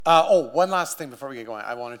One last thing before we get going.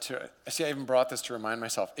 I even brought this to remind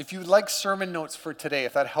myself. If you'd like sermon notes for today,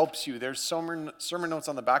 if that helps you, there's sermon notes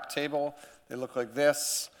on the back table. They look like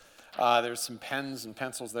this. There's some pens and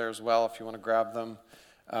pencils there as well if you want to grab them.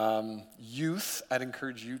 Youth, I'd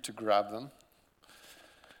encourage you to grab them.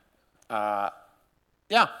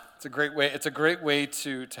 It's a great way. It's a great way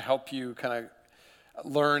to help you kind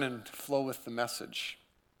of learn and flow with the message.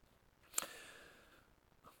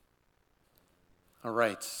 All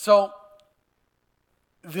right, so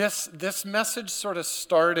this message sort of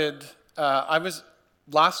started,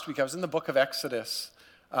 last week I was in the book of Exodus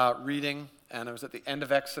reading, and I was at the end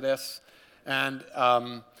of Exodus, and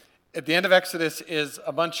at the end of Exodus is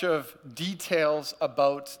a bunch of details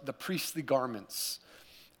about the priestly garments,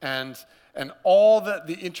 and all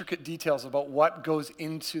the intricate details about what goes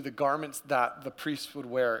into the garments that the priests would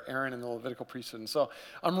wear, Aaron and the Levitical priesthood. And so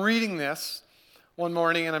I'm reading this one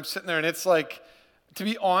morning, and I'm sitting there, and it's like, to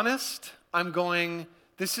be honest, I'm going,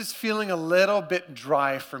 this is feeling a little bit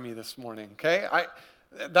dry for me this morning, okay?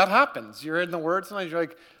 That happens. You're in the Word sometimes, you're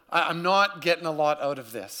like, I'm not getting a lot out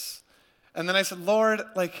of this. And then I said, Lord,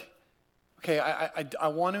 okay, I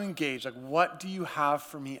want to engage. What do you have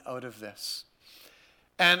for me out of this?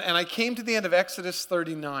 And I came to the end of Exodus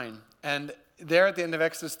 39, and there at the end of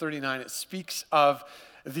Exodus 39, it speaks of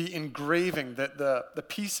the engraving, the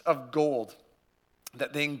piece of gold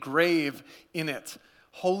that they engrave in it,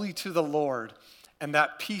 holy to the Lord. And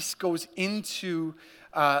that piece goes into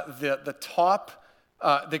the top.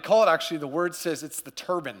 They call it, actually, the word says it's the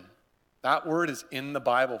turban. That word is in the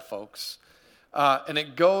Bible, folks. And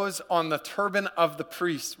it goes on the turban of the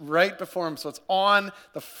priest right before him. So it's on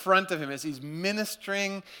the front of him as he's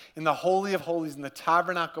ministering in the Holy of Holies in the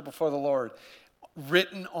tabernacle before the Lord.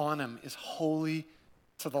 Written on him is holy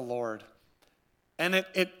to the Lord. And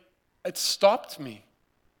it stopped me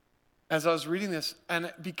as I was reading this,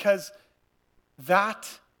 and because that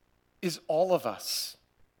is all of us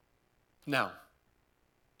now.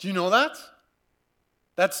 Do you know that?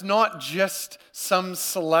 That's not just some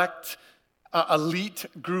select elite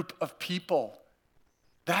group of people.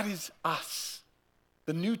 That is us.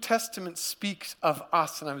 The New Testament speaks of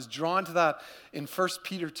us, and I was drawn to that in 1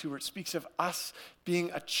 Peter 2, where it speaks of us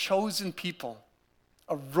being a chosen people,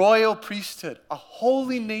 a royal priesthood, a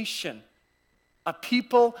holy nation, a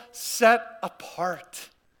people set apart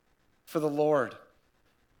for the Lord.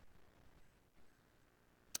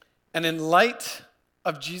 And in light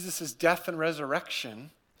of Jesus' death and resurrection,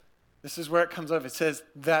 this is where it comes out of. It says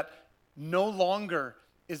that no longer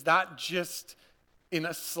is that just in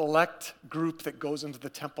a select group that goes into the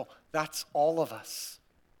temple. That's all of us.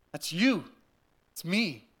 That's you. It's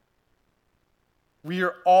me. We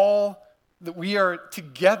are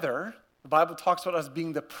together. The Bible talks about us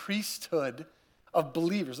being the priesthood of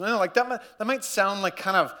believers. And I know, that might sound like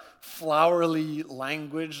kind of flowery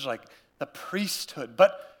language, like the priesthood,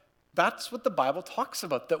 but that's what the Bible talks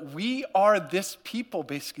about, that we are this people,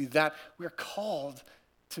 basically, that we're called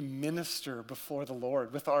to minister before the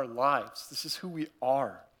Lord with our lives. This is who we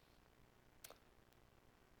are.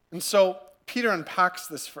 And so Peter unpacks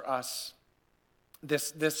this for us,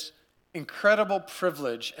 this incredible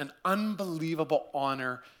privilege and unbelievable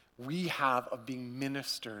honor we have of being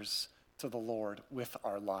ministers to the Lord with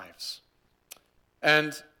our lives.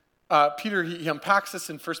 And Peter, he unpacks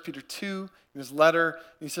this in 1 Peter 2 in his letter.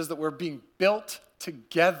 And he says that we're being built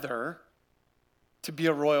together to be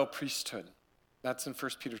a royal priesthood. That's in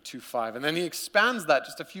 1 Peter 2:5. And then he expands that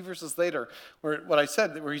just a few verses later, where he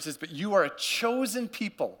says, but you are a chosen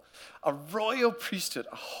people, a royal priesthood,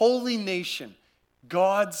 a holy nation,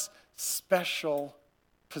 God's special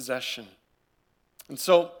possession. And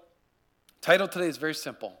so, title today is very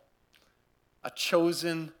simple. A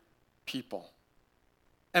chosen people.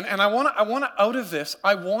 And I want to, out of this,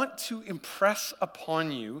 I want to impress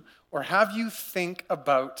upon you or have you think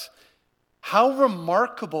about how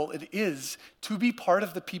remarkable it is to be part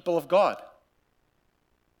of the people of God.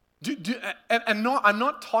 I'm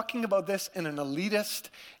not talking about this in an elitist,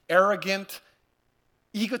 arrogant,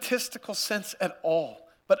 egotistical sense at all,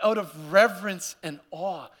 but out of reverence and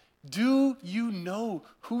awe. Do you know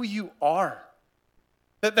who you are?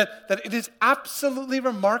 That it is absolutely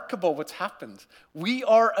remarkable what's happened. We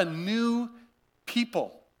are a new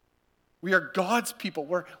people. We are God's people.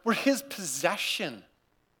 We're His possession.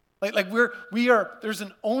 There's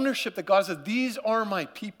an ownership that God says, these are my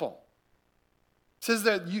people. It says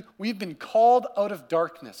that we've been called out of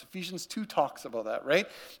darkness. Ephesians 2 talks about that, right?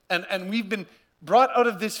 And we've been brought out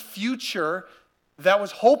of this future that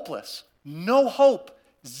was hopeless. No hope.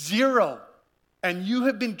 Zero. And you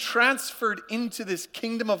have been transferred into this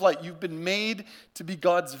kingdom of light. You've been made to be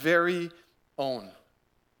God's very own.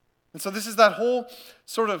 And so this is that whole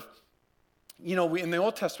sort of, we in the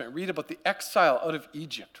Old Testament read about the exile out of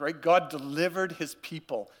Egypt, right? God delivered his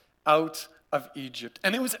people out of Egypt.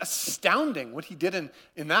 And it was astounding what he did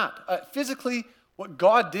in that. Physically, what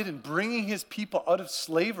God did in bringing his people out of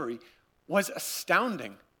slavery was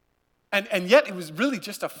astounding. And yet it was really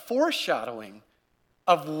just a foreshadowing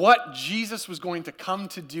of what Jesus was going to come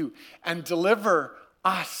to do and deliver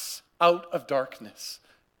us out of darkness.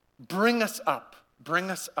 Bring us up,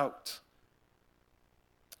 bring us out.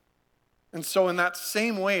 And so in that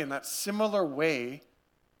same way, in that similar way,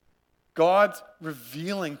 God's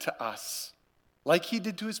revealing to us, like he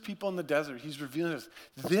did to his people in the desert, he's revealing to us,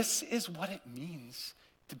 this is what it means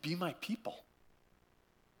to be my people.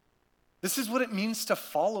 This is what it means to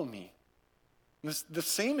follow me. The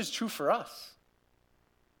same is true for us.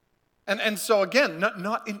 And so again,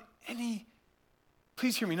 not in any,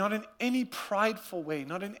 please hear me, not in any prideful way,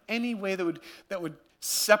 not in any way that would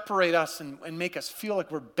separate us and make us feel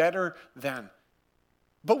like we're better than.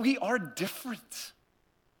 But we are different.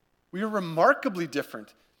 We are remarkably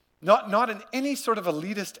different. Not in any sort of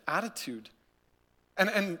elitist attitude.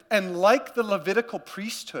 And like the Levitical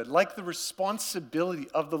priesthood, like the responsibility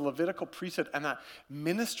of the Levitical priesthood and that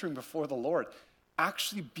ministering before the Lord,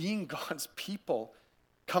 actually being God's people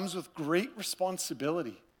comes with great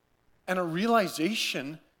responsibility and a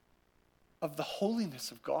realization of the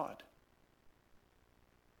holiness of God.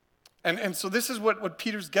 And so this is what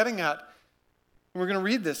Peter's getting at. We're going to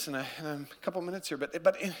read this in a couple minutes here,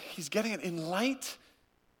 but he's getting it in light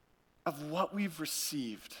of what we've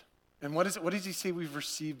received. And what does he say we've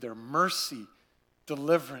received there? Mercy,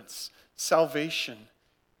 deliverance, salvation,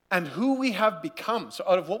 and who we have become. So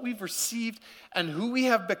out of what we've received and who we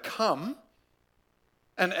have become,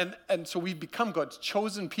 and so we've become God's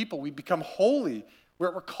chosen people. We become holy.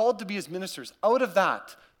 We're called to be his ministers. Out of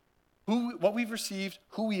that, what we've received,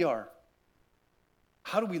 who we are.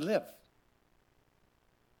 How do we live?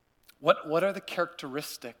 What are the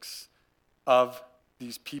characteristics of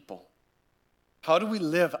these people? How do we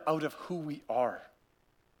live out of who we are?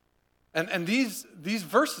 And these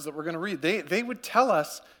verses that we're going to read, they would tell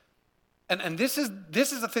us, and this is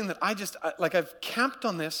the thing that I've camped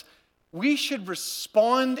on this. We should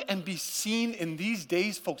respond and be seen in these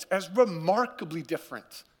days, folks, as remarkably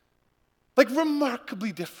different. Like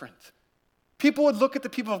remarkably different. People would look at the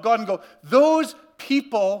people of God and go, those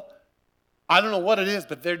people, I don't know what it is,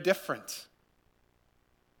 but they're different.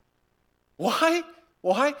 Why?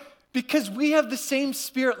 Why? Because we have the same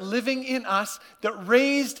Spirit living in us that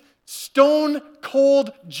raised stone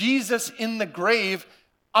cold Jesus in the grave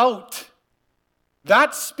out.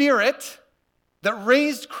 That Spirit that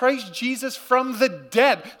raised Christ Jesus from the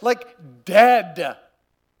dead, like dead,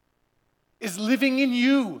 is living in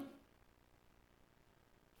you.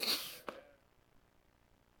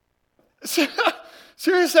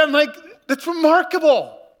 Seriously, I'm like, that's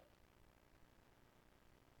remarkable.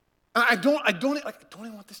 And I don't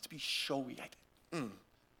even want this to be showy.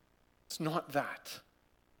 It's not that.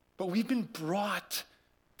 But we've been brought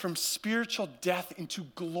from spiritual death into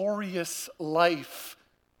glorious life.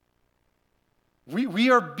 We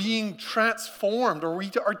are being transformed, or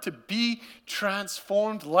we are to be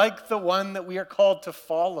transformed like the one that we are called to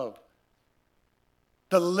follow.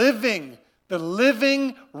 The living,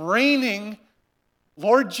 reigning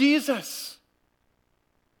Lord Jesus.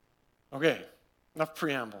 Okay, enough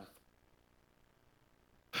preamble.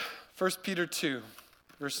 1 Peter 2,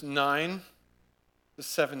 verse 9 to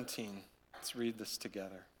 17. Let's read this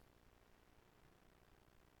together.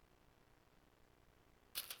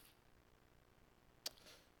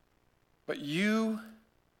 But you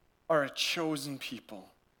are a chosen people,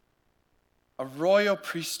 a royal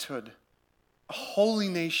priesthood, a holy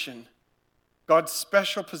nation, God's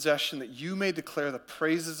special possession, that you may declare the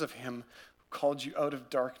praises of him who called you out of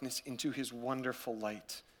darkness into his wonderful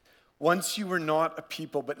light. Once you were not a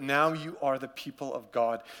people, but now you are the people of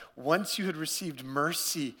God. Once you had received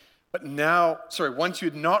mercy, once you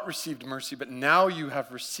had not received mercy, but now you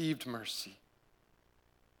have received mercy.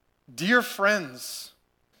 Dear friends,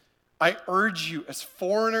 I urge you as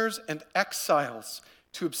foreigners and exiles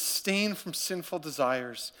to abstain from sinful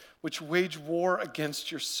desires, which wage war against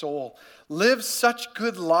your soul. Live such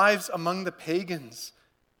good lives among the pagans,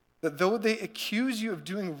 that though they accuse you of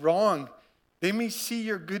doing wrong, they may see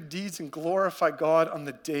your good deeds and glorify God on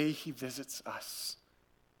the day he visits us.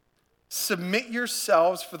 Submit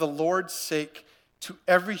yourselves for the Lord's sake to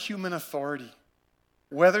every human authority,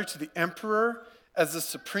 whether to the emperor as the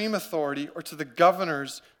supreme authority or to the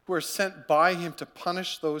governors who are sent by him to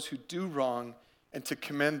punish those who do wrong and to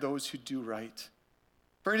commend those who do right.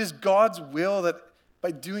 For it is God's will that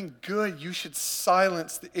by doing good, you should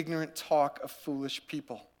silence the ignorant talk of foolish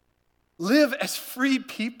people. Live as free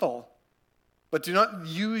people, but do not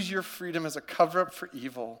use your freedom as a cover-up for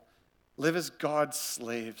evil. Live as God's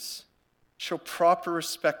slaves. Show proper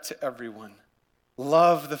respect to everyone.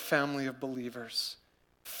 Love the family of believers.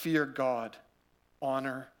 Fear God.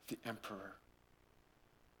 Honor the emperor.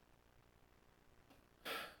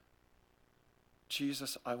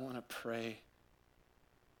 Jesus, I want to pray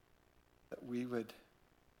that we would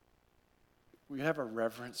have a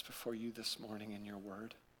reverence before you this morning in your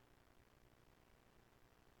word.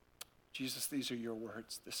 Jesus, these are your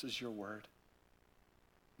words. This is your word.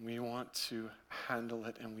 We want to handle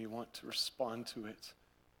it and we want to respond to it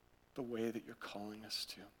the way that you're calling us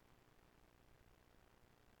to.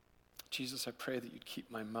 Jesus, I pray that you'd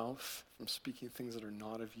keep my mouth from speaking things that are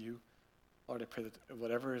not of you. Lord, I pray that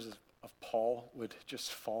whatever is of Paul would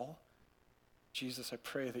just fall. Jesus, I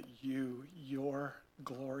pray that you, your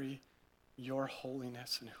glory, your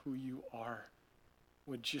holiness, and who you are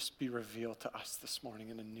would just be revealed to us this morning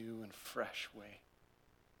in a new and fresh way.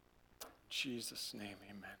 In Jesus' name,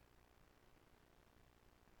 amen.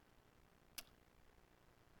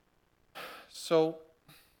 So,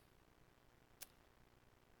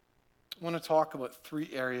 I want to talk about 3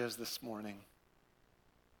 areas this morning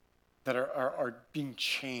that are being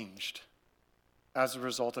changed as a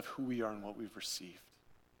result of who we are and what we've received.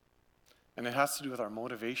 And it has to do with our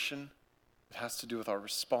motivation, it has to do with our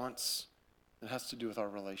response, it has to do with our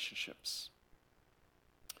relationships.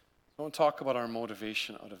 I want to talk about our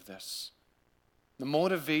motivation out of this. The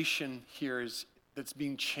motivation here that's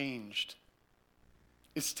being changed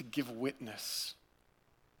is to give witness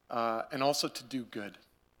and also to do good.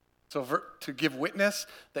 So to give witness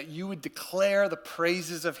that you would declare the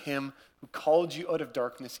praises of him who called you out of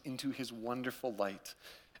darkness into his wonderful light.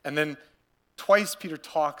 And then twice Peter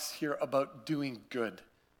talks here about doing good.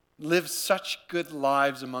 Live such good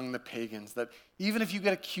lives among the pagans that even if you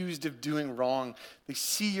get accused of doing wrong, they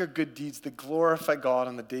see your good deeds, they glorify God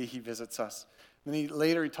on the day he visits us. And then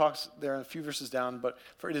later he talks there a few verses down, but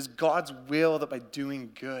for it is God's will that by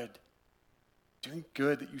doing good,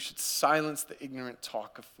 that you should silence the ignorant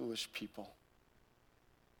talk of foolish people.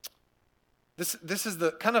 This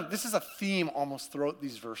is a theme almost throughout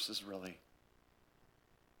these verses, really.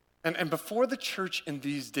 And before the church in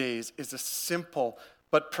these days is a simple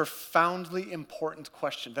but profoundly important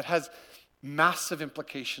question that has massive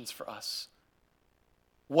implications for us.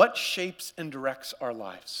 What shapes and directs our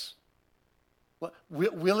lives?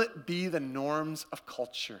 Will it be the norms of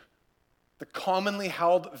culture? The commonly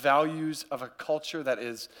held values of a culture that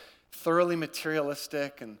is thoroughly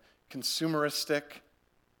materialistic and consumeristic?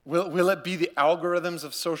 Will it be the algorithms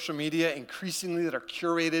of social media increasingly that are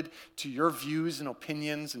curated to your views and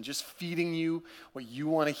opinions and just feeding you what you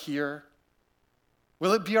want to hear?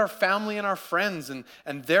 Will it be our family and our friends and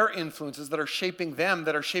their influences that are shaping them,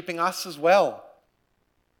 that are shaping us as well?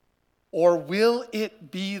 Or will it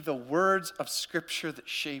be the words of Scripture that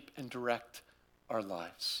shape and direct our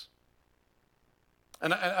lives?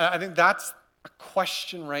 And I think that's a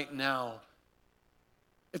question right now.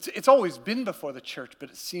 It's always been before the church, but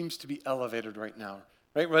it seems to be elevated right now.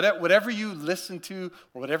 Right? Whatever you listen to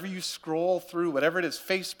or whatever you scroll through, whatever it is,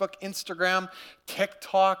 Facebook, Instagram,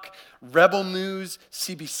 TikTok, Rebel News,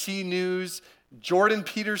 CBC News, Jordan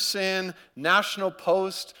Peterson, National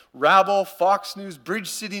Post, Rabble, Fox News, Bridge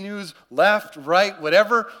City News, left, right,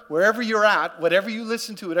 wherever you're at, whatever you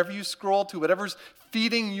listen to, whatever you scroll to, whatever's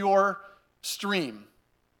feeding your stream,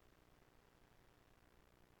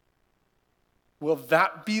 will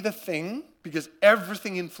that be the thing? Because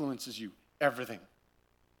everything influences you. Everything.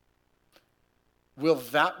 Will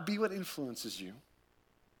that be what influences you?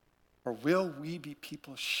 Or will we be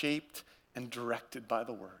people shaped and directed by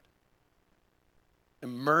the Word?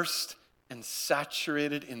 Immersed and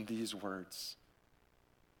saturated in these words.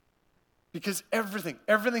 Because everything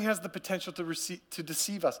has the potential to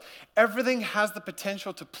deceive us. Everything has the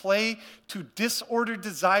potential to play to disordered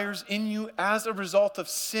desires in you as a result of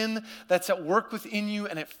sin that's at work within you,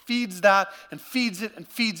 and it feeds that and feeds it and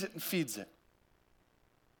feeds it and feeds it.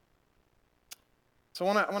 So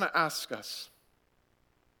I want to ask us,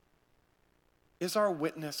 is our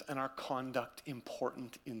witness and our conduct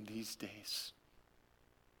important in these days?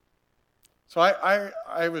 So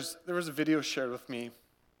there was a video shared with me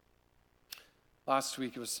last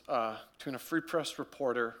week. It was between a Free Press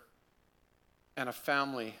reporter and a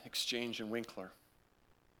family exchange in Winkler.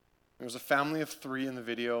 There was a family of 3 in the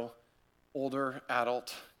video, older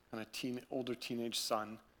adult and older teenage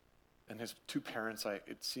son, and his 2 parents.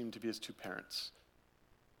 It seemed to be his 2 parents.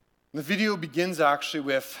 And the video begins actually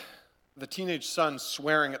with the teenage son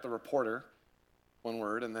swearing at the reporter one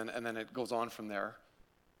word, and then it goes on from there.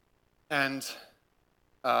 And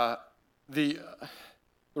the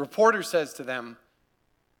reporter says to them,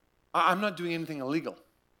 I'm not doing anything illegal.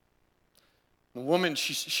 The woman,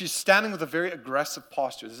 she's standing with a very aggressive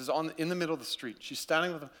posture. This is in the middle of the street. She's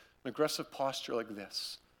standing with an aggressive posture like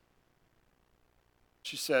this.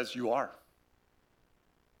 She says, you are.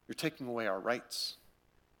 You're taking away our rights.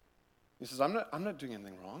 He says, I'm not doing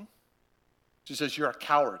anything wrong. She says, you're a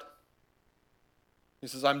coward. He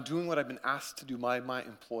says, I'm doing what I've been asked to do by my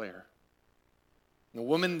employer. And the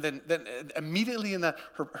woman then immediately in that,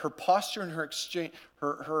 her posture and her exchange,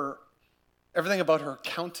 her everything about her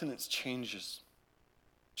countenance changes.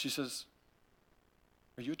 She says,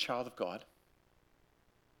 are you a child of God?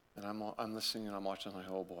 And I'm listening and I'm watching, like,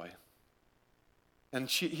 oh boy. And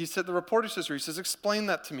the reporter says to her, he says, explain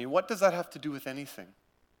that to me. What does that have to do with anything?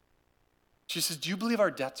 She says, do you believe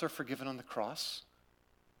our debts are forgiven on the cross?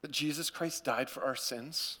 That Jesus Christ died for our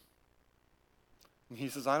sins? And he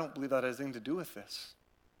says, I don't believe that has anything to do with this.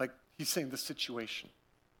 Like, he's saying the situation.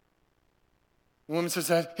 The woman says,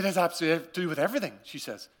 it has absolutely to do with everything, she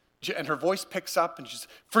says. And her voice picks up and she says,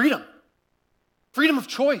 freedom. Freedom of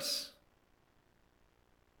choice.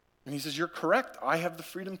 And he says, you're correct. I have the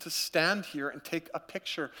freedom to stand here and take a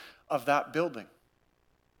picture of that building.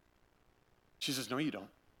 She says, no, you don't.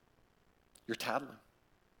 You're tattling.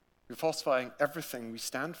 You're falsifying everything we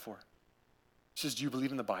stand for. She says, do you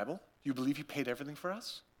believe in the Bible? Do you believe he paid everything for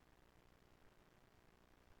us?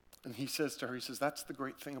 And he says to her, he says, that's the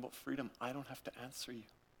great thing about freedom. I don't have to answer you.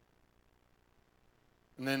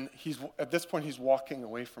 And then at this point, he's walking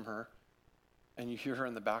away from her, and you hear her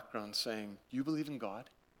in the background saying, do you believe in God?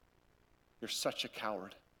 You're such a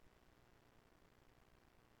coward.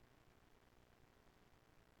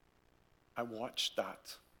 I watched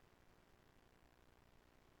that.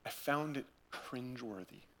 I found it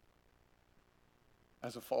cringeworthy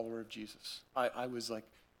as a follower of Jesus. I was like,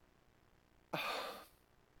 oh,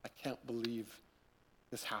 I can't believe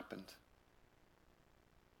this happened.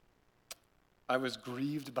 I was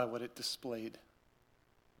grieved by what it displayed.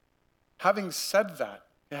 Having said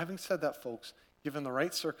that, folks, given the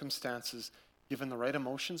right circumstances, given the right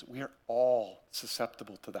emotions, we are all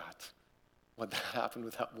susceptible to that. What happened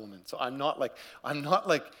with that woman. So I'm not like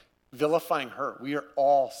vilifying her. We are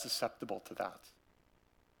all susceptible to that.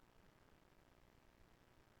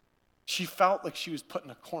 She felt like she was put in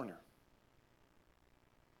a corner.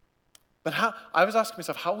 But I was asking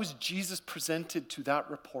myself, how was Jesus presented to that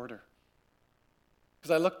reporter?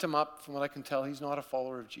 Because I looked him up. From what I can tell, he's not a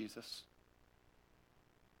follower of Jesus.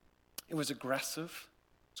 It was aggressive.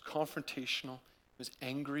 It was confrontational. It was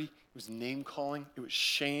angry. It was name-calling. It was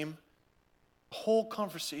shame. The whole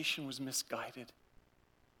conversation was misguided.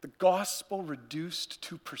 The gospel reduced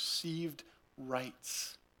to perceived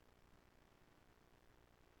rights.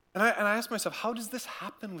 And I asked myself, how does this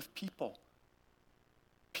happen with people?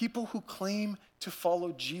 People who claim to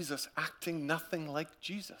follow Jesus, acting nothing like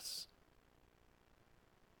Jesus.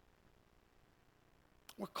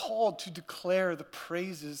 We're called to declare the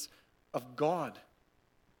praises of God.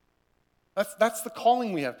 That's the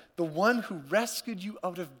calling we have. The one who rescued you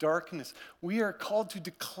out of darkness. We are called to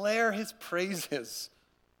declare his praises.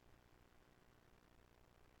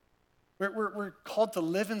 We're called to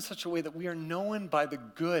live in such a way that we are known by the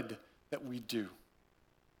good that we do.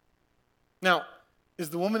 Now, is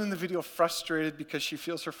the woman in the video frustrated because she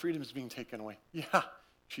feels her freedom is being taken away? Yeah,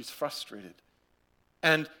 she's frustrated.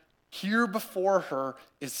 And here before her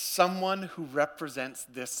is someone who represents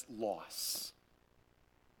this loss.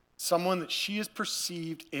 Someone that she has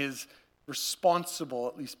perceived is responsible,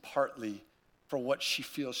 at least partly, for what she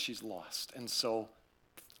feels she's lost. And so,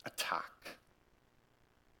 attack.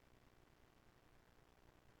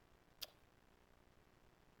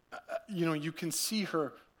 You can see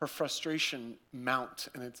her frustration mount,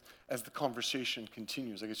 and it's as the conversation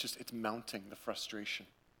continues, it's mounting, the frustration.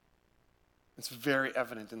 It's very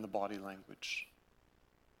evident in the body language.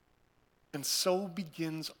 And so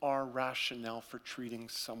begins our rationale for treating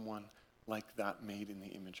someone like that made in the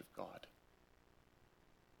image of God.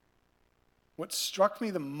 What struck me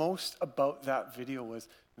the most about that video was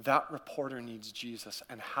that reporter needs Jesus,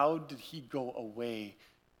 and how did he go away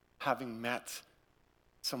having met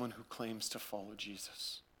someone who claims to follow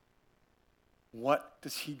Jesus? What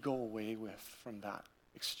does he go away with from that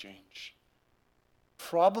exchange?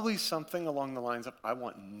 Probably something along the lines of, I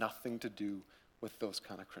want nothing to do with those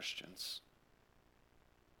kind of Christians.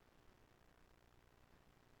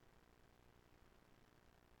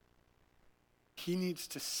 He needs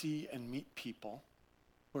to see and meet people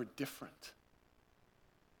who are different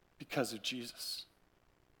because of Jesus.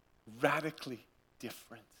 Radically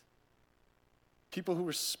different. People who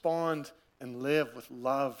respond and live with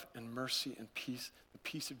love and mercy and peace, the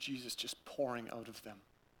peace of Jesus just pouring out of them.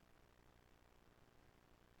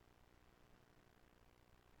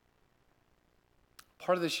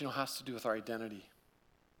 Part of this, has to do with our identity.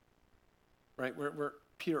 Right? Where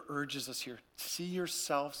Peter urges us here, see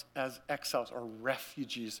yourselves as exiles or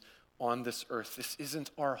refugees on this earth. This isn't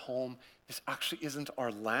our home. This actually isn't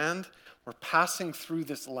our land. We're passing through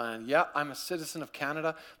this land. Yeah, I'm a citizen of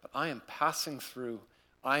Canada, but I am passing through.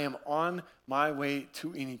 I am on my way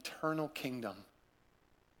to an eternal kingdom.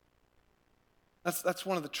 That's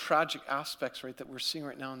one of the tragic aspects, right, that we're seeing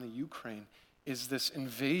right now in the Ukraine, is this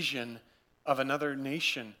invasion of another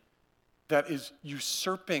nation that is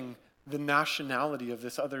usurping the nationality of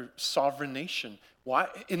this other sovereign nation. Why?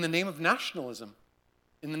 In the name of nationalism.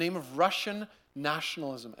 In the name of Russian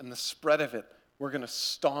nationalism and the spread of it, we're going to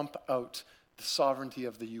stomp out the sovereignty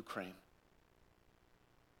of the Ukraine.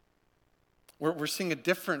 We're seeing a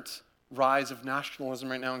different rise of nationalism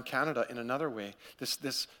right now in Canada in another way.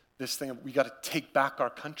 This thing of we got to take back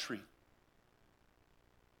our country.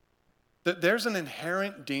 There's an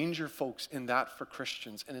inherent danger, folks, in that for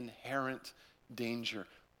Christians, an inherent danger.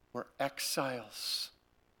 We're exiles.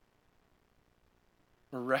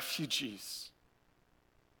 We're refugees.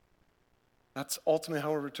 That's ultimately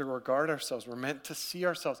how we're to regard ourselves. We're meant to see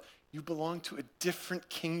ourselves. You belong to a different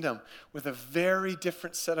kingdom with a very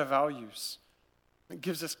different set of values. It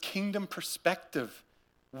gives us kingdom perspective.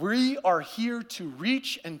 We are here to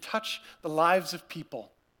reach and touch the lives of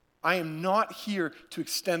people. I am not here to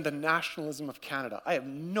extend the nationalism of Canada. I have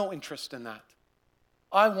no interest in that.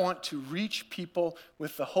 I want to reach people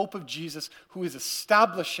with the hope of Jesus who is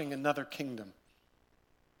establishing another kingdom.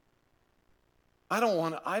 I don't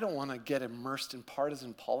want to get immersed in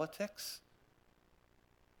partisan politics.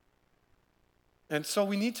 And so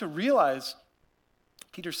we need to realize,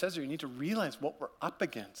 Peter says here, you need to realize what we're up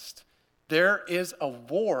against. There is a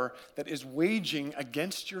war that is waging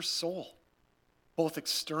against your soul, both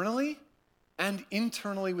externally and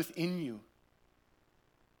internally within you.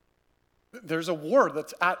 There's a war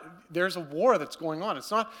that's going on.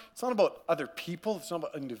 It's not about other people, it's not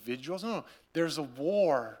about individuals. No. There's a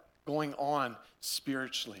war going on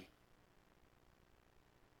spiritually.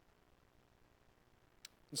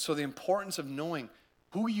 And so the importance of knowing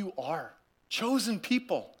who you are, chosen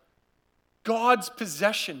people, God's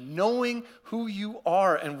possession, knowing who you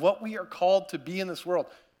are and what we are called to be in this world,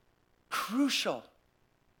 crucial.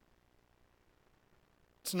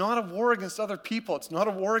 It's not a war against other people. It's not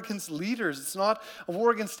a war against leaders. It's not a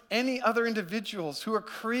war against any other individuals who are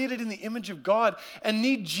created in the image of God and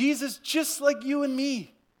need Jesus just like you and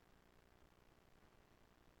me.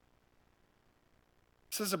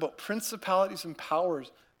 This is about principalities and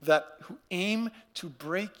powers who aim to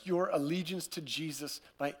break your allegiance to Jesus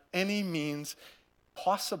by any means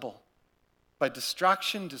possible. By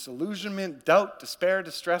distraction, disillusionment, doubt, despair,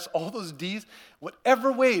 distress, all those D's,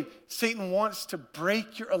 whatever way Satan wants to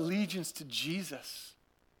break your allegiance to Jesus.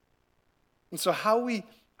 And so how we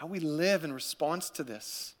live in response to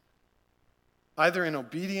this, either in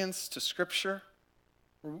obedience to Scripture,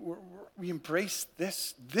 we embrace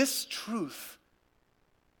this truth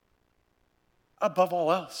above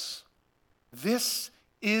all else. These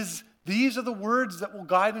are the words that will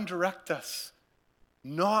guide and direct us,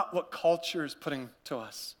 not what culture is putting to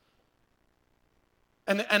us.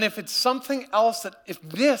 And if it's something else, if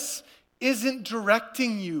this isn't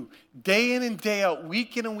directing you day in and day out,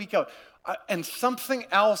 week in and week out, and something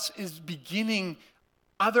else is beginning,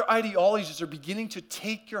 other ideologies are beginning to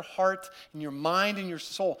take your heart and your mind and your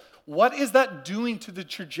soul, what is that doing to the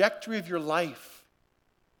trajectory of your life?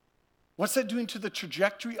 What's that doing to the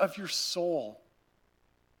trajectory of your soul?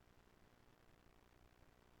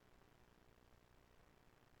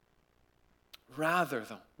 Rather,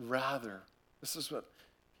 this is what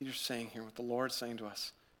Peter's saying here, what the Lord's saying to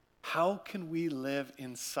us. How can we live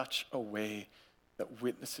in such a way that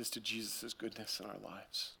witnesses to Jesus' goodness in our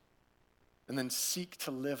lives? And then seek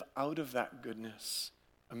to live out of that goodness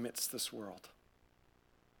amidst this world.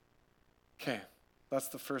 Okay, that's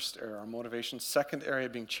the first area, our motivation. Second area,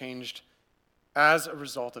 being changed as a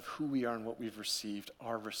result of who we are and what we've received,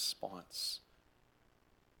 our response.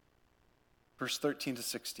 Verse 13 to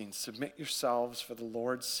 16, submit yourselves for the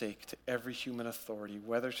Lord's sake to every human authority,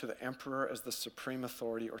 whether to the emperor as the supreme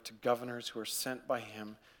authority or to governors who are sent by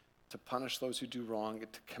him to punish those who do wrong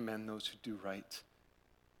and to commend those who do right.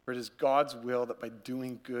 For it is God's will that by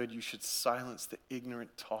doing good you should silence the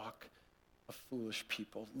ignorant talk of foolish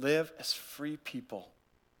people. Live as free people,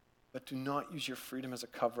 but do not use your freedom as a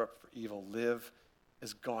cover-up for evil. Live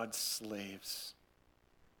as God's slaves.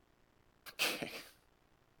 Okay.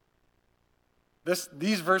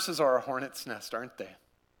 These verses are a hornet's nest, aren't they?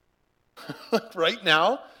 Right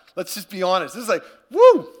now, let's just be honest. This is like,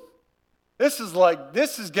 woo! This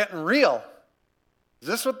is getting real. Is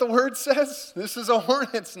this what the word says? This is a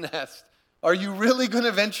hornet's nest. Are you really going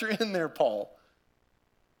to venture in there, Paul?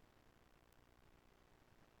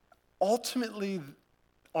 Ultimately,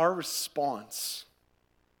 our response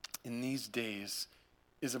in these days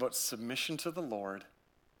is about submission to the Lord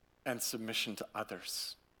and submission to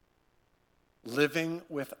others. Living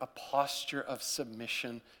with a posture of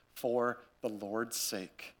submission for the Lord's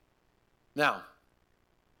sake. Now,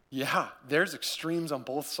 yeah, there's extremes on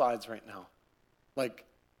both sides right now. Like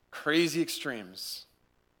crazy extremes.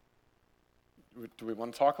 Do we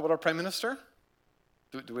want to talk about our Prime Minister?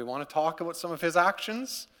 Do we want to talk about some of his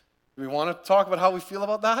actions? Do we want to talk about how we feel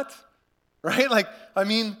about that? Right? Like, I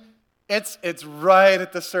mean, it's right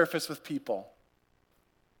at the surface with people.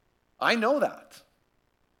 I know that.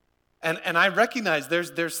 And I recognize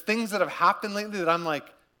there's things that have happened lately that I'm like,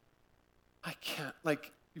 I can't,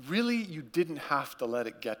 like, really, you didn't have to let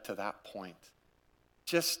it get to that point.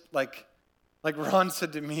 Just like Ron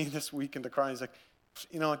said to me this week in the car, he's like,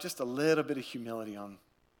 just a little bit of humility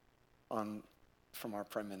from our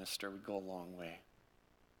Prime Minister would go a long way.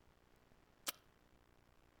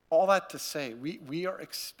 All that to say, we are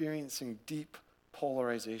experiencing deep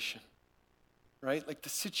polarization, right? Like the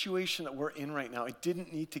situation that we're in right now, it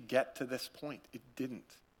didn't need to get to this point. It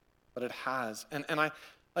didn't, but it has. And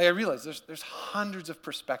I realize there's hundreds of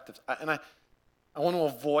perspectives, and I want to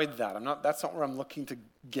avoid that. That's not where I'm looking to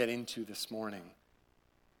get into this morning.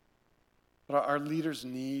 But our leaders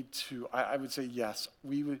need to, I would say yes,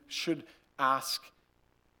 should ask,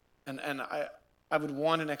 and I would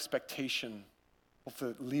want an expectation if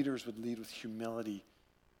the leaders would lead with humility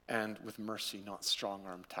and with mercy, not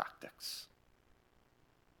strong-arm tactics.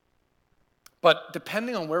 But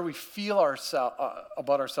depending on where we feel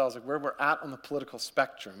about ourselves, like where we're at on the political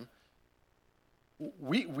spectrum,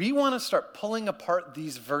 we want to start pulling apart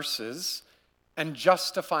these verses and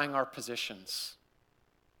justifying our positions.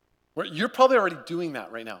 You're probably already doing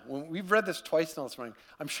that right now. When we've read this twice now this morning,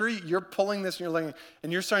 I'm sure you're pulling this and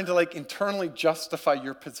you're starting to like internally justify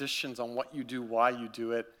your positions on what you do, why you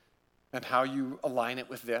do it, and how you align it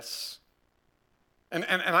with this. And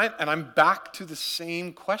I'm back to the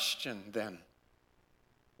same question then.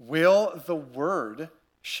 Will the word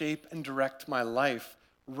shape and direct my life,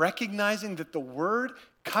 recognizing that the word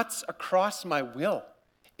cuts across my will?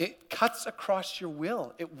 It cuts across your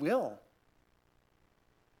will. It will.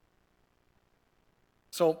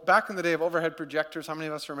 So back in the day of overhead projectors, how many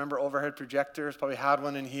of us remember overhead projectors? Probably had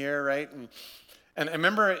one in here, right? And I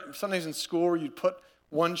remember sometimes in school where you'd put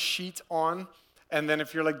one sheet on, and then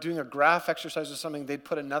if you're like doing a graph exercise or something, they'd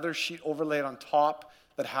put another sheet overlaid on top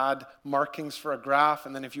that had markings for a graph,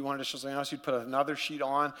 and then if you wanted to show something else, you'd put another sheet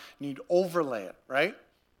on, and you'd overlay it, right?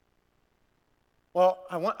 Well,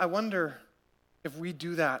 I wonder if we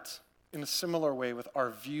do that in a similar way with our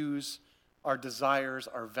views, our desires,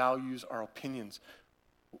 our values, our opinions.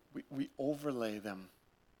 We overlay them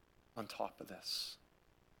on top of this.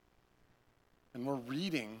 And we're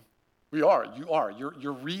reading,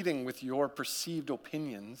 you're reading with your perceived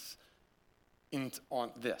opinions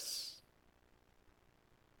on this.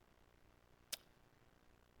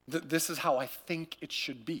 This is how I think it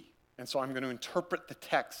should be. And so I'm going to interpret the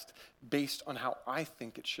text based on how I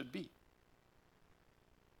think it should be.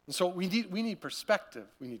 And so we need perspective.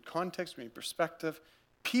 We need context. We need perspective.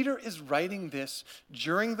 Peter is writing this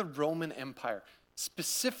during the Roman Empire,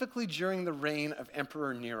 specifically during the reign of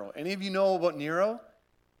Emperor Nero. Any of you know about Nero?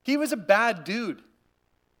 He was a bad dude.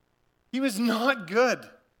 He was not good.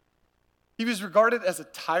 He was regarded as a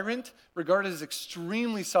tyrant, regarded as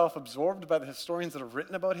extremely self-absorbed by the historians that have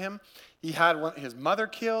written about him. He had his mother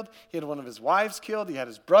killed. He had one of his wives killed. He had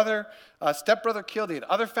his stepbrother killed. He had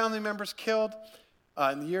other family members killed.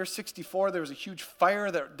 In the year 64, there was a huge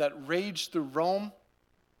fire that raged through Rome.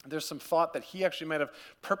 There's some thought that he actually might have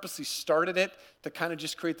purposely started it to kind of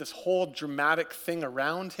just create this whole dramatic thing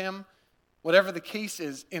around him. Whatever the case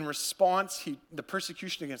is, in response, the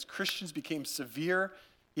persecution against Christians became severe.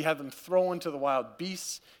 He had them thrown to the wild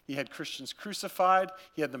beasts. He had Christians crucified.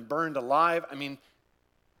 He had them burned alive. I mean,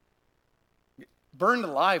 burned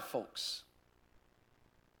alive, folks.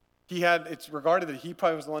 It's regarded that he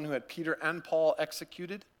probably was the one who had Peter and Paul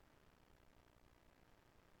executed.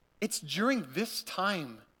 It's during this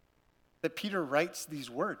time that Peter writes these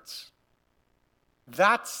words.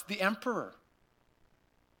 That's the emperor.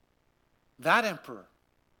 That emperor.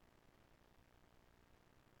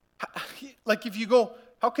 Like if you go,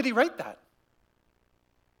 how could he write that?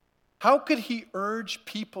 How could he urge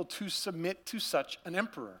people to submit to such an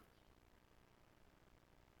emperor?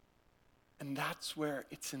 And that's where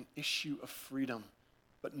it's an issue of freedom,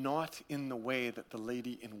 but not in the way that the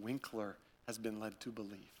lady in Winkler has been led to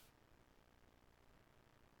believe.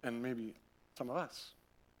 And maybe some of us.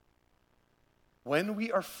 When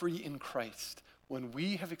we are free in Christ, when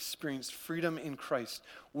we have experienced freedom in Christ,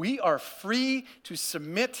 we are free to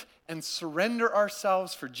submit and surrender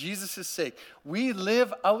ourselves for Jesus' sake. We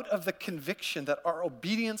live out of the conviction that our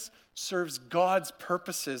obedience serves God's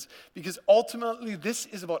purposes, because ultimately this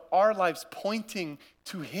is about our lives pointing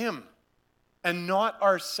to Him and not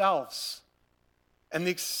ourselves. And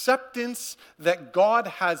the acceptance that God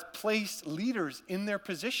has placed leaders in their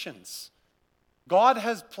positions. God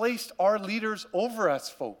has placed our leaders over us,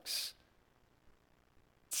 folks.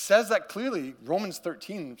 It says that clearly. Romans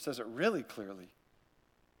 13 says it really clearly.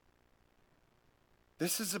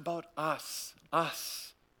 This is about us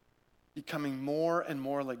becoming more and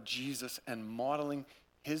more like Jesus and modeling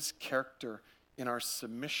His character in our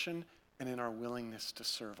submission and in our willingness to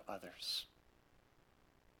serve others.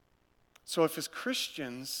 So if as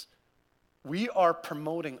Christians, we are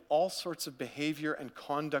promoting all sorts of behavior and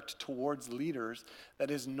conduct towards leaders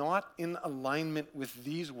that is not in alignment with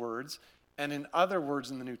these words, and in other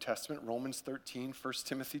words in the New Testament, Romans 13, 1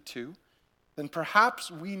 Timothy 2, then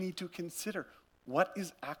perhaps we need to consider what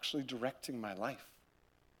is actually directing my life.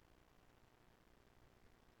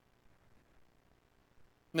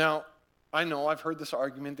 Now, I know I've heard this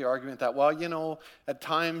argument, the argument that, well, at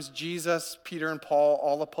times Jesus, Peter, and Paul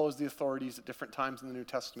all opposed the authorities at different times in the New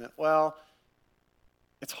Testament. Well,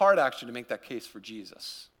 it's hard actually to make that case for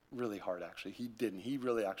Jesus. Really hard, actually. He didn't. He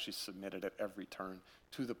really actually submitted at every turn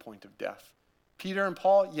to the point of death. Peter and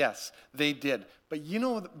Paul, yes, they did. But you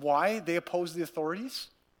know why they opposed the authorities?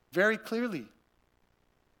 Very clearly.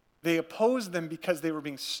 They opposed them because they were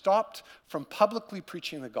being stopped from publicly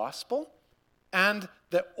preaching the gospel,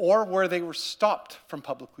 or where they were stopped from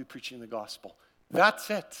publicly preaching the gospel. That's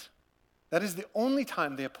it. That is the only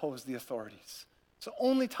time they opposed the authorities. It's the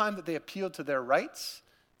only time that they appealed to their rights.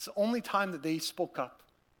 It's the only time that they spoke up,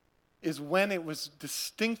 is when it was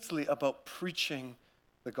distinctly about preaching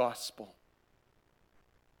the gospel.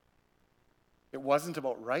 It wasn't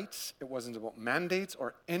about rights, it wasn't about mandates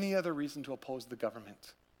or any other reason to oppose the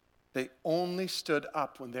government. They only stood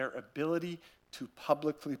up when their ability to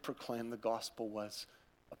publicly proclaim the gospel was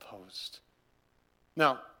opposed.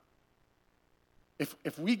 Now,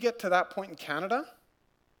 if we get to that point in Canada,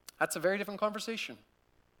 that's a very different conversation.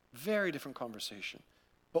 Very different conversation.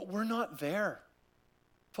 But we're not there.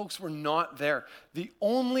 Folks, we're not there. The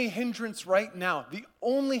only hindrance right now, the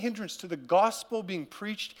only hindrance to the gospel being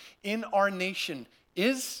preached in our nation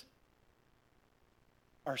is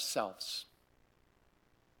ourselves.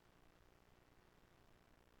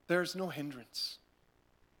 There's no hindrance.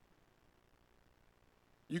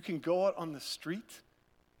 You can go out on the street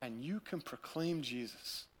and you can proclaim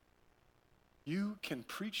Jesus. You can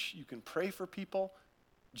preach, you can pray for people.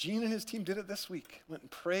 Gene and his team did it this week. Went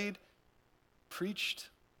and prayed, preached,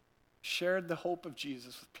 shared the hope of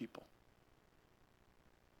Jesus with people.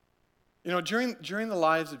 During the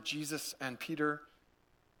lives of Jesus and Peter,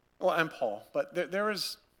 and Paul, but there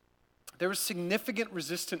was significant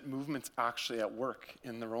resistant movements actually at work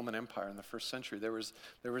in the Roman Empire in the first century. There was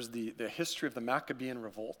the history of the Maccabean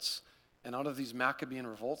revolts, and out of these Maccabean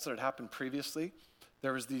revolts that had happened previously,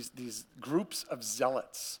 there was these groups of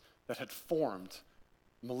zealots that had formed,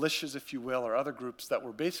 militias, if you will, or other groups that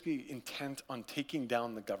were basically intent on taking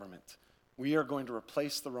down the government. We are going to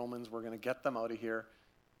replace the Romans. We're going to get them out of here.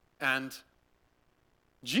 And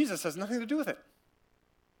Jesus has nothing to do with it.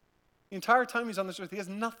 The entire time he's on this earth, he has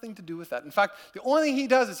nothing to do with that. In fact, the only thing he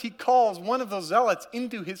does is he calls one of those zealots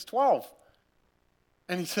into his 12.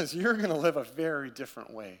 And he says, you're going to live a very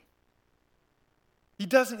different way. He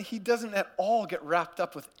doesn't at all get wrapped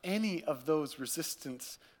up with any of those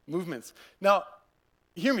resistance movements. Now,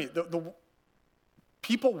 hear me, the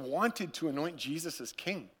people wanted to anoint Jesus as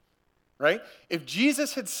king, right? If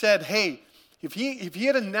Jesus had said, hey, if he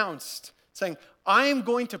had announced, saying, I am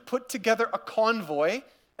going to put together a convoy,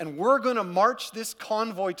 and we're going to march this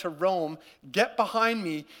convoy to Rome, get behind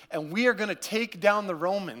me, and we are going to take down the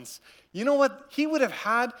Romans, you know what? He would have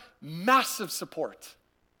had massive support.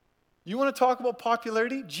 You want to talk about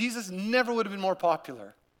popularity? Jesus never would have been more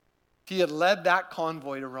popular if he had led that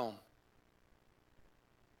convoy to Rome.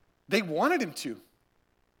 They wanted him to.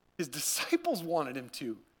 His disciples wanted him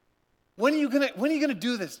to. When are you going to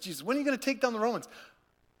do this, Jesus? When are you going to take down the Romans?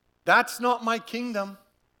 That's not my kingdom.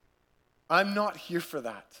 I'm not here for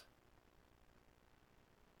that.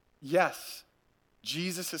 Yes,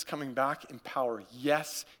 Jesus is coming back in power.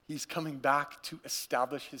 Yes, he's coming back to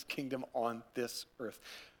establish his kingdom on this earth.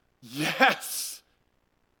 Yes,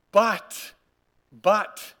 But,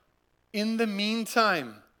 in the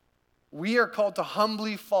meantime, we are called to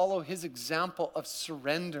humbly follow his example of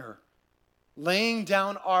surrender, laying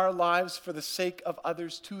down our lives for the sake of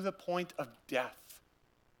others to the point of death.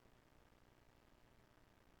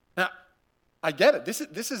 Now, I get it. This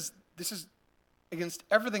is against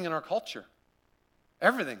everything in our culture.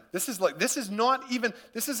 Everything. This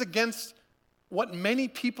is against what many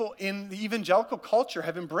people in the evangelical culture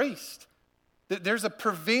have embraced. There's a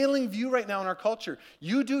prevailing view right now in our culture.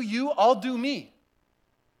 You do you, I'll do me.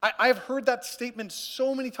 I've heard that statement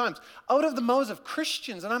so many times out of the mouths of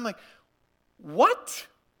Christians, and I'm like, what?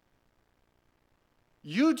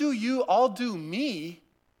 You do you, I'll do me?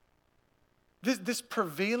 This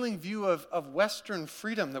prevailing view of Western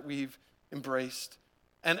freedom that we've embraced.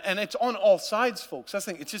 And it's on all sides, folks. That's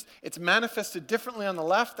the thing. It's manifested differently on the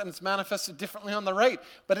left and it's manifested differently on the right.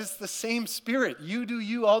 But it's the same spirit. You do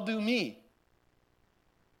you, I'll do me.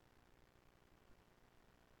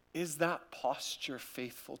 Is that posture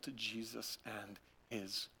faithful to Jesus and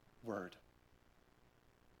his word?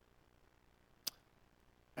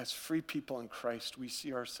 As free people in Christ, we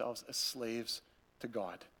see ourselves as slaves to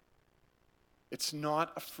God. It's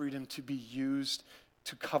not a freedom to be used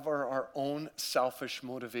to cover our own selfish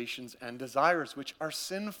motivations and desires, which are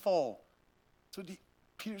sinful. So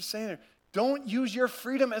Peter's saying there, don't use your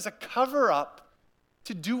freedom as a cover-up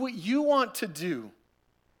to do what you want to do.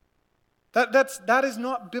 That is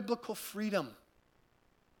not biblical freedom.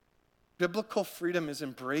 Biblical freedom is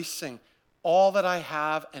embracing all that I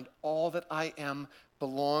have and all that I am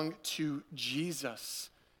belong to Jesus.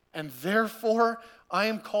 And therefore, I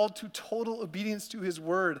am called to total obedience to his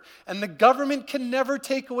word. And the government can never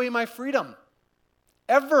take away my freedom.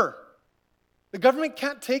 Ever. The government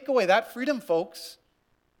can't take away that freedom, folks.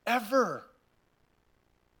 Ever.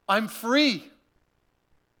 I'm free.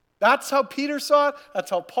 That's how Peter saw it.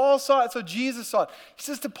 That's how Paul saw it. That's how Jesus saw it. He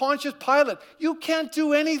says to Pontius Pilate, you can't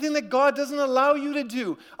do anything that God doesn't allow you to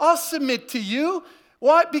do. I'll submit to you.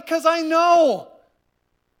 Why? Because I know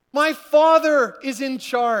my Father is in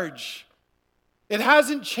charge. It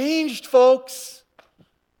hasn't changed, folks.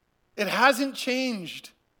 It hasn't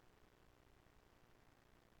changed.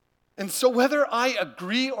 And so whether I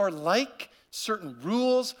agree or like certain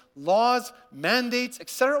rules, laws, mandates,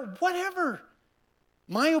 etc., whatever,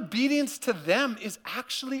 my obedience to them is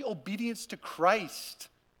actually obedience to Christ.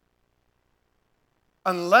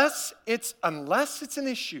 Unless it's an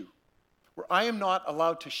issue where I am not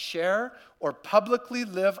allowed to share or publicly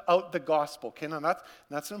live out the gospel. Okay, now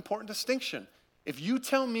that's an important distinction. If you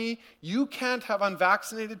tell me you can't have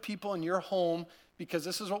unvaccinated people in your home because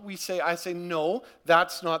this is what we say, I say, no,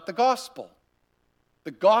 that's not the gospel.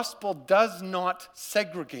 The gospel does not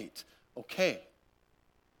segregate. Okay.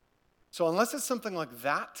 So unless it's something like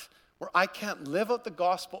that, where I can't live out the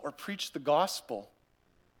gospel or preach the gospel,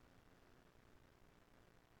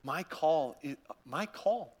 our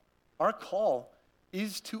call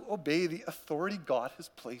is to obey the authority God has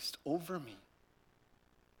placed over me.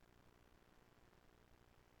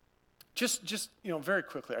 Just very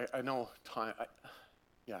quickly, I know time.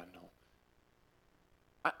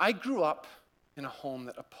 I grew up in a home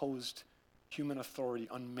that opposed human authority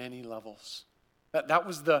on many levels. That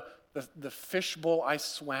was the fishbowl I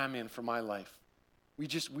swam in for my life. We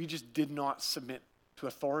just did not submit to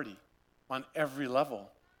authority on every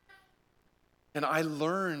level. And I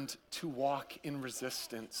learned to walk in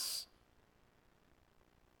resistance.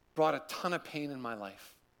 Brought a ton of pain in my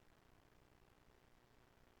life.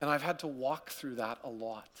 And I've had to walk through that a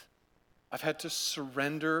lot. I've had to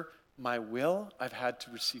surrender my will. I've had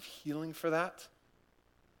to receive healing for that.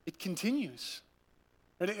 It continues.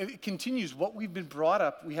 It continues. What we've been brought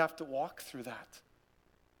up, we have to walk through that.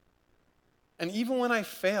 And even when I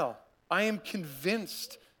fail, I am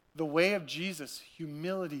convinced the way of Jesus,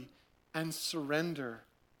 humility and surrender,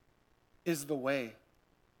 is the way.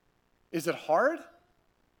 Is it hard?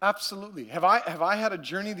 Absolutely. Have I had a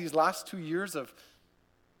journey these last 2 years of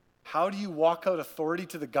how do you walk out authority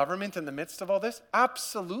to the government in the midst of all this?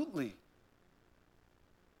 Absolutely.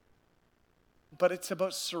 But it's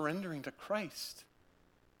about surrendering to Christ.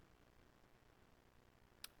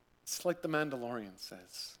 It's like the Mandalorian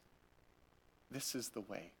says, this is the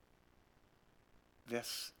way.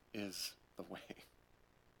 This is the way.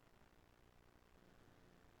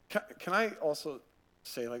 Can I also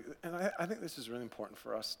say, and I think this is really important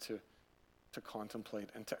for us to contemplate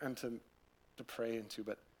and to pray into,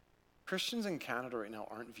 but Christians in Canada right now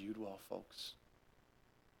aren't viewed well, folks.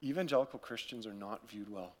 Evangelical Christians are not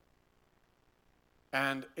viewed well.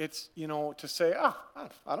 And it's, to say, I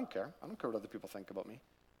don't care. I don't care what other people think about me.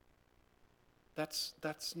 That's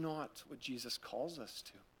not what Jesus calls us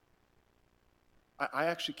to. I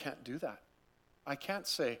actually can't do that. I can't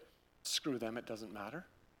say, screw them, it doesn't matter.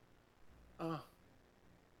 I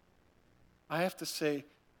have to say,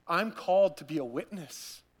 I'm called to be a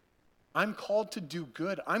witness. I'm called to do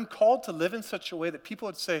good. I'm called to live in such a way that people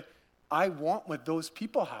would say, I want what those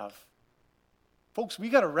people have. Folks, we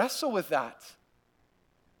got to wrestle with that.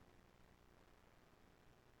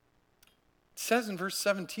 It says in verse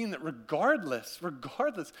 17 that regardless,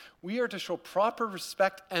 we are to show proper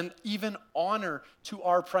respect and even honor to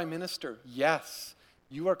our prime minister. Yes,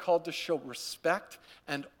 you are called to show respect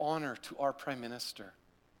and honor to our prime minister.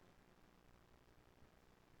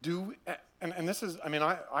 And this is,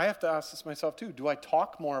 I have to ask this myself too. Do I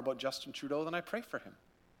talk more about Justin Trudeau than I pray for him?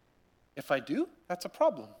 If I do, that's a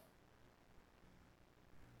problem.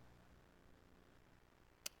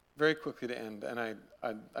 Very quickly to end, and I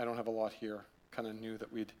don't have a lot here. Kind of knew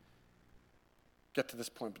that we'd get to this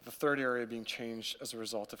point, but the third area being changed as a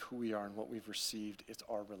result of who we are and what we've received is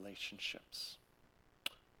our relationships.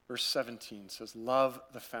 Verse 17 says, love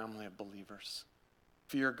the family of believers,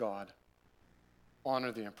 fear God,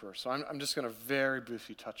 honor the emperor. So I'm just going to very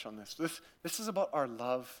briefly touch on this. This is about our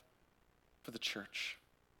love for the church.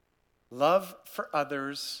 Love for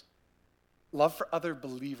others, love for other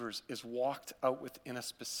believers is walked out within a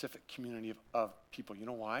specific community of people. You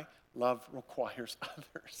know why? Love requires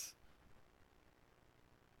others.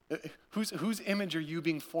 Whose image are you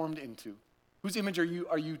being formed into? Whose image are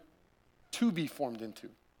you to be formed into?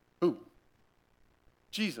 Who?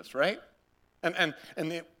 Jesus, right?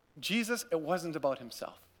 Jesus, it wasn't about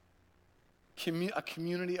himself. A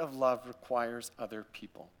community of love requires other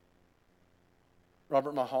people.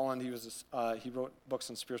 Robert Mulholland, he wrote books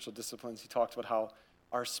on spiritual disciplines. He talked about how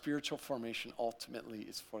our spiritual formation ultimately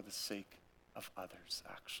is for the sake of others,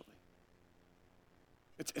 actually.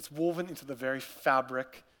 It's woven into the very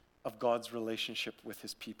fabric of God's relationship with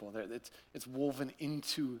his people. It's woven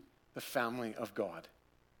into the family of God.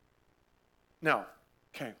 Now,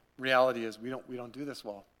 reality is we don't do this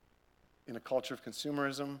well. In a culture of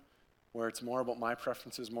consumerism, where it's more about my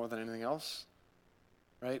preferences more than anything else,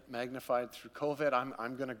 right? Magnified through COVID,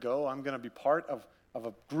 I'm going to be part of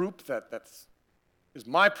a group that is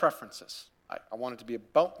my preferences. I want it to be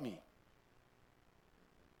about me.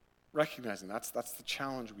 Recognizing that's the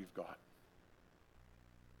challenge we've got.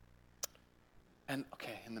 And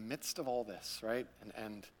in the midst of all this, right?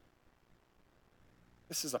 And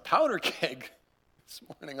this is a powder keg this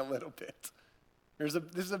morning a little bit.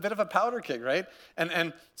 This is a bit of a powder keg, right?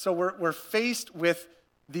 And so we're faced with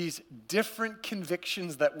these different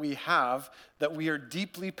convictions that we have that we are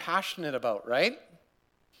deeply passionate about, right?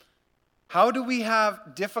 How do we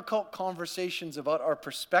have difficult conversations about our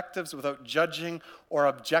perspectives without judging or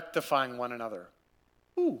objectifying one another?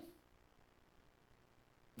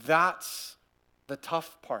 That's the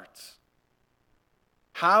tough part.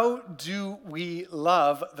 How do we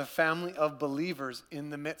love the family of believers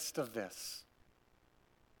in the midst of this?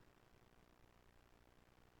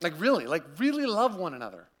 Really love one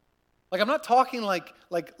another. I'm not talking like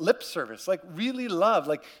lip service, really love,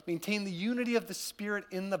 maintain the unity of the Spirit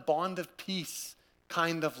in the bond of peace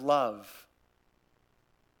kind of love.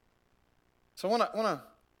 So I want to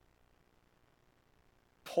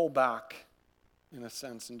pull back in a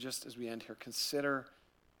sense, and just as we end here, consider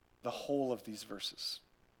the whole of these verses.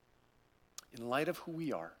 In light of who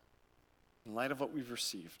we are, in light of what we've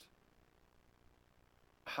received,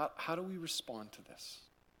 how do we respond to this?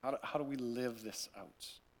 How do we live this out?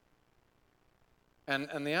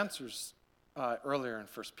 And the answer's earlier in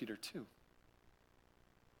 1 Peter 2.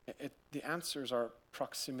 The answers are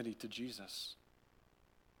proximity to Jesus.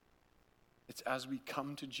 It's as we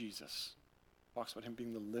come to Jesus, talks about him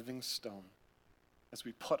being the living stone, as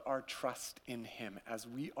we put our trust in him, as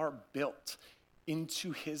we are built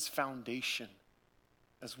into his foundation,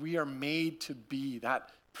 as we are made to be that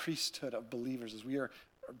priesthood of believers, as we are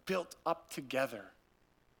built up together,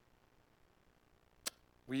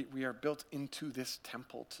 we are built into this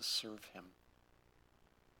temple to serve him.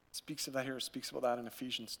 It speaks of that here, it speaks about that in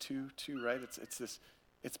Ephesians 2, right?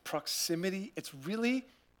 It's proximity. It's really,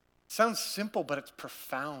 sounds simple, but it's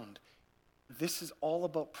profound. This is all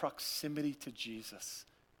about proximity to Jesus.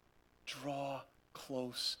 Draw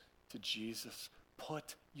close to Jesus.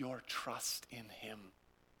 Put your trust in him.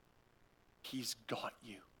 He's got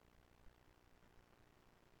you.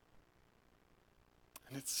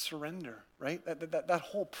 And it's surrender, right? That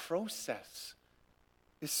whole process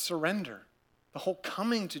is surrender. The whole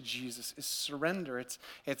coming to Jesus is surrender.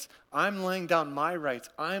 It's I'm laying down my rights.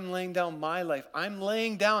 I'm laying down my life. I'm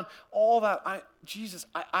laying down all that. Jesus,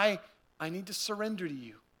 I need to surrender to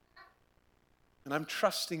you. And I'm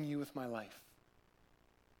trusting you with my life.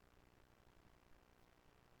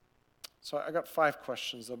 So I got 5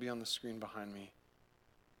 questions. They'll be on the screen behind me.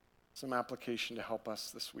 Some application to help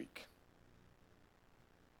us this week.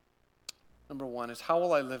 Number 1 is, how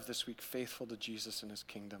will I live this week faithful to Jesus and his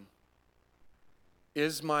kingdom?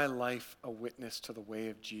 Is my life a witness to the way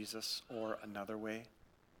of Jesus or another way?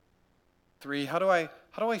 3, how do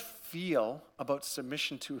I feel about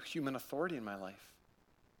submission to human authority in my life?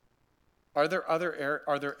 Are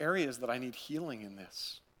there areas that I need healing in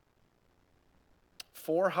this?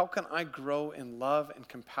 4, how can I grow in love and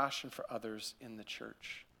compassion for others in the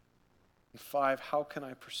church? And 5, how can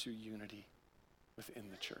I pursue unity within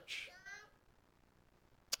the church?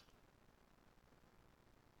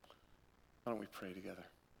 Why don't we pray together?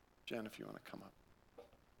 Jen, if you want to come up.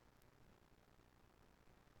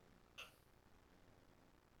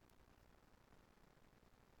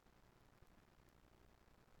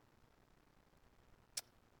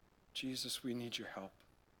 Jesus, we need your help.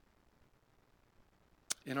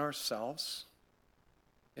 In ourselves,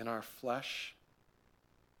 in our flesh,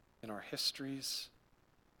 in our histories,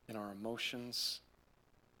 in our emotions,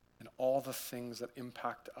 and all the things that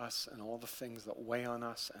impact us and all the things that weigh on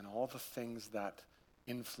us and all the things that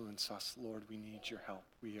influence us, Lord, we need your help.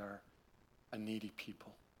 We are a needy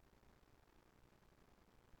people.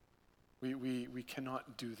 We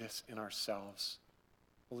cannot do this in ourselves.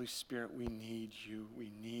 Holy Spirit, we need you.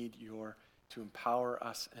 We need to empower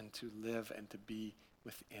us and to live and to be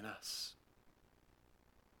within us.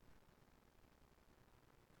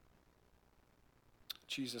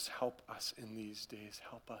 Jesus, help us in these days.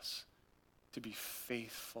 Help us to be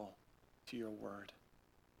faithful to your word,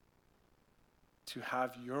 to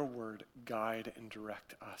have your word guide and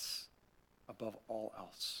direct us above all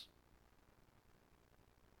else.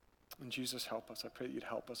 And Jesus, help us. I pray that you'd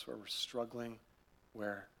help us where we're struggling,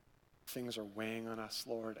 where things are weighing on us,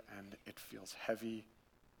 Lord, and it feels heavy,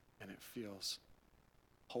 and it feels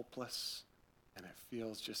hopeless, and it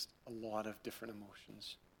feels just a lot of different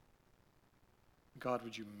emotions. God,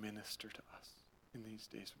 would you minister to us in these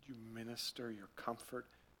days? Would you minister your comfort?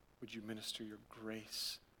 Would you minister your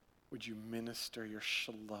grace? Would you minister your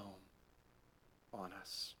shalom on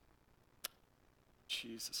us? In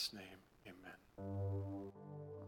Jesus' name, amen.